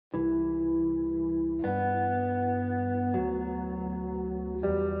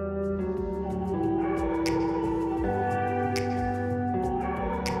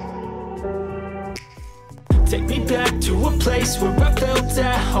to a place where I felt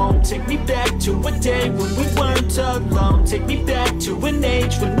at home. Take me back to a day when we weren't alone. Take me back to an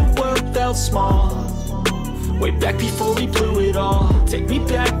age when the world felt small. Way back before we blew it all. Take me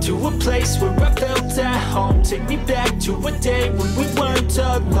back to a place where I felt at home. Take me back to a day when we weren't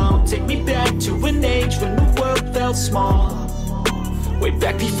alone. Take me back to an age when the world felt small. Way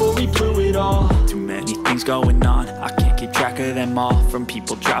back before we blew it all. Too many things going on, I can't keep track of them all. From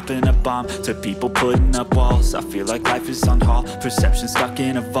people dropping a bomb to people putting up walls. I feel like life is on hold, perception stuck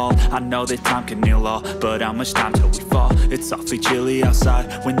in a vault. I know that time can heal all, but how much time till we fall? It's awfully chilly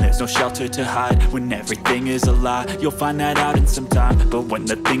outside when there's no shelter to hide. When everything is a lie, you'll find that out in some time. But when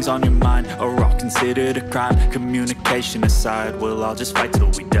the things on your mind are all considered a crime, communication aside, we'll all just fight till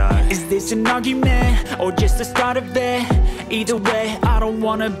we die. Is this an argument or just the start of it? Either way, I don't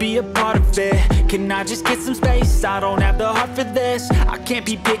wanna be a part of it. Can I just get some space? I don't have the heart for this. I can't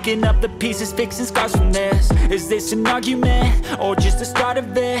be picking up the pieces, fixing scars from this. Is this an argument or just the start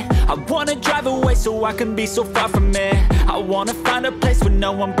of it? I wanna drive away so I can be so far from it. I wanna find a place where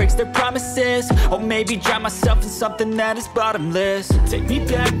no one breaks their promises. Or maybe drown myself in something that is bottomless. Take me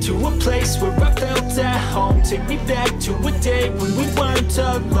back to a place where I felt at home. Take me back to a day when we weren't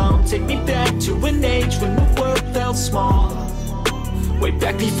alone. Take me back to an age when the world felt small. Way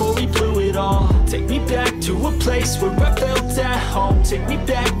back before we blew it all. Take me back to a place where I felt at home. Take me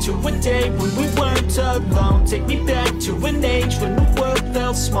back to a day when we weren't alone. Take me back to an age when the world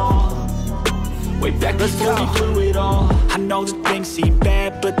felt small. Way back before we blew it all. I know that things seem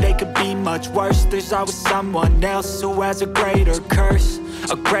bad, but they could be much worse. There's always someone else who has a greater curse,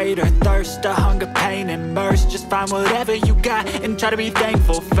 a greater thirst, a hunger, pain, and mercy. Just find whatever you got and try to be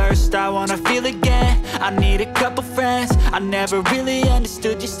thankful first. I wanna feel again, I need a couple friends. I never really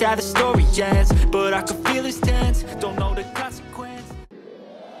understood just how the story ends, but I could feel his tense, don't know the consequence.